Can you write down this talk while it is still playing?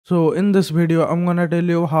So in this video I'm gonna tell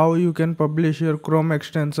you how you can publish your Chrome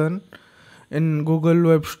extension in Google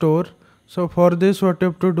Web Store. So for this what you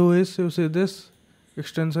have to do is, you see this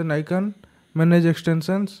extension icon, manage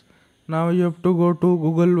extensions. Now you have to go to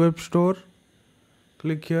Google Web Store,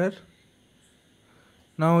 click here.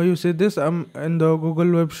 Now you see this, I'm in the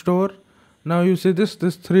Google Web Store. Now you see this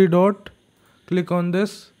three dot, click on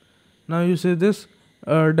this. Now you see this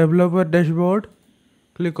developer dashboard,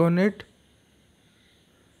 click on it.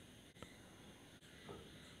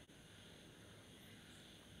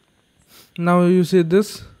 Now you see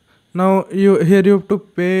this. Now you have to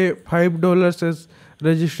pay $5 as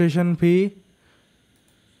registration fee.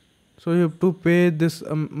 So you have to pay this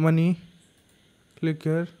money. Click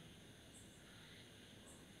here.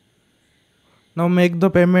 Now make the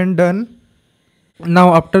payment done.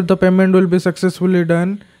 Now after the payment will be successfully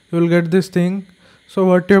done, you will get this thing. So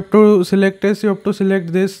what you have to select is, you have to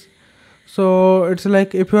select this. So it's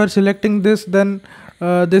like, if you are selecting this, then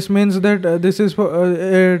this means that this is for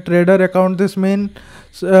a trader account. This means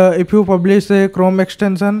if you publish a Chrome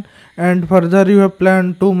extension and further you have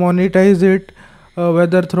planned to monetize it,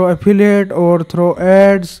 whether through affiliate or through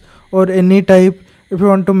ads or any type, if you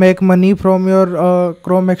want to make money from your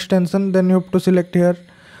Chrome extension, then you have to select here.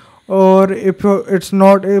 Or if it's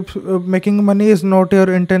not, if making money is not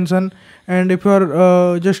your intention, and if you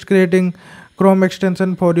are just creating Chrome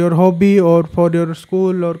extension for your hobby or for your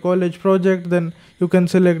school or college project, then you can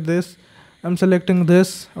select this. I'm selecting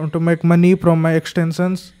this. I want to make money from my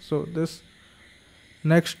extensions, so this.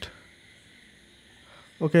 Next.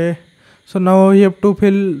 Okay, so now you have to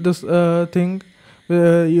fill this thing.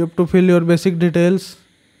 You have to fill your basic details.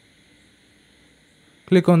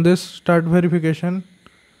 Click on this, start verification.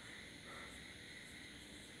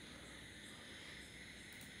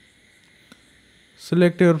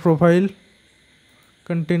 Select your profile,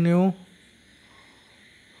 continue.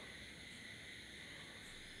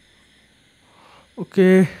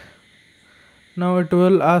 Okay, now it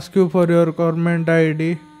will ask you for your government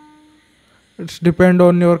ID. It's depend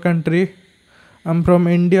on your country. I'm from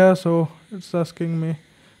India, so it's asking me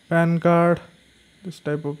PAN card, this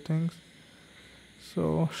type of things.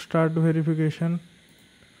 So start verification.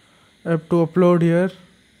 I have to upload here.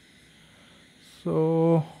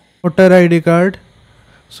 So voter ID card.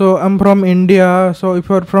 So I'm from India, so if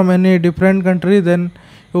you're from any different country, then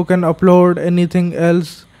you can upload anything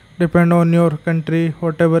else, depend on your country,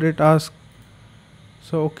 whatever it asks.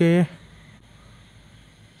 So okay.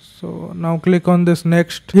 So now click on this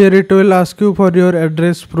next. Here it will ask you for your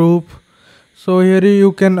address proof. So here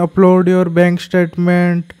you can upload your bank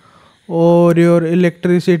statement or your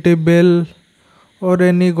electricity bill or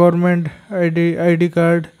any government ID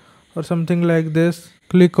card or something like this.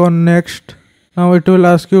 Click on next. Now it will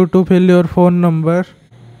ask you to fill your phone number.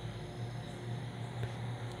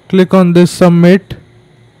 Click on this submit.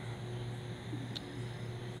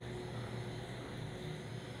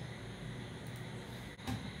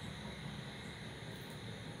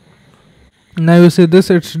 Now you see this,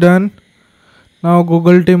 it's done. Now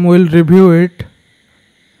Google team will review it.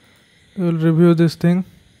 They will review this thing.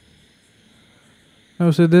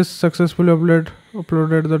 Now see this, successfully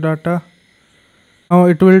uploaded the data. Now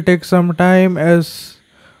it will take some time, as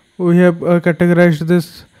we have categorized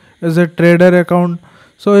this as a trader account.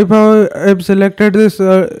 So if I have selected this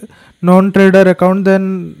non-trader account,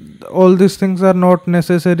 then all these things are not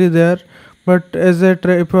necessary there. But as a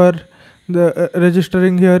if you are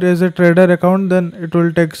registering here as a trader account, then it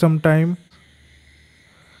will take some time.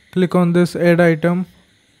 Click on this add item.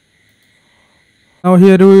 Now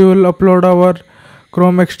here we will upload our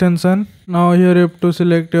Chrome extension. Now here you have to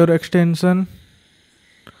select your extension.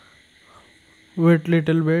 Wait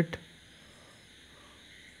little bit.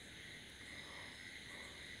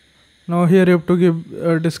 Now here you have to give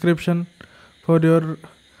a description for your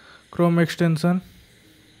Chrome extension.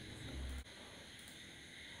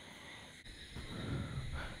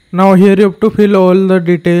 Now here you have to fill all the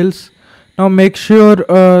details. Now make sure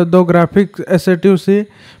the graphic asset you see,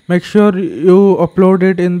 make sure you upload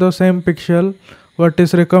it in the same pixel what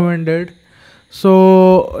is recommended.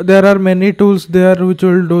 So there are many tools there which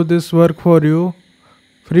will do this work for you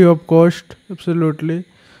free of cost, absolutely.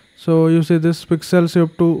 So you see this pixels, you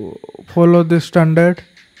have to follow this standard,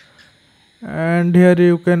 and here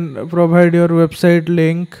you can provide your website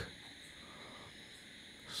link.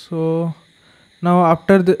 So now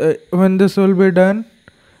after when this will be done,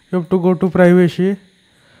 you have to go to privacy.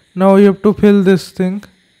 Now you have to fill this thing.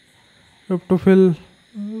 You have to fill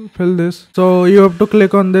this. So you have to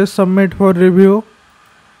click on this submit for review.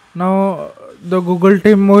 Now the Google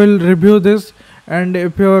team will review this, and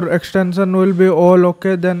if your extension will be all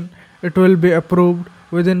okay, then it will be approved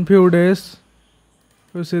within few days.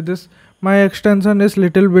 You see this, my extension is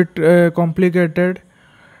little bit complicated.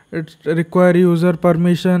 It require user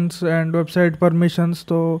permissions and website permissions,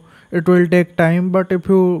 so it will take time. But if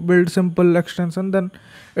you build simple extension, then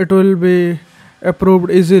it will be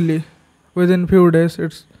approved easily within few days.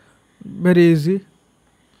 It's very easy.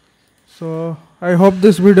 So I hope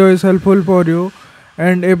this video is helpful for you,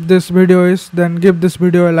 and if this video is, then give this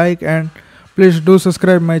video a like and please do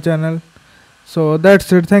subscribe my channel. So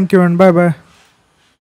that's it. Thank you and bye bye.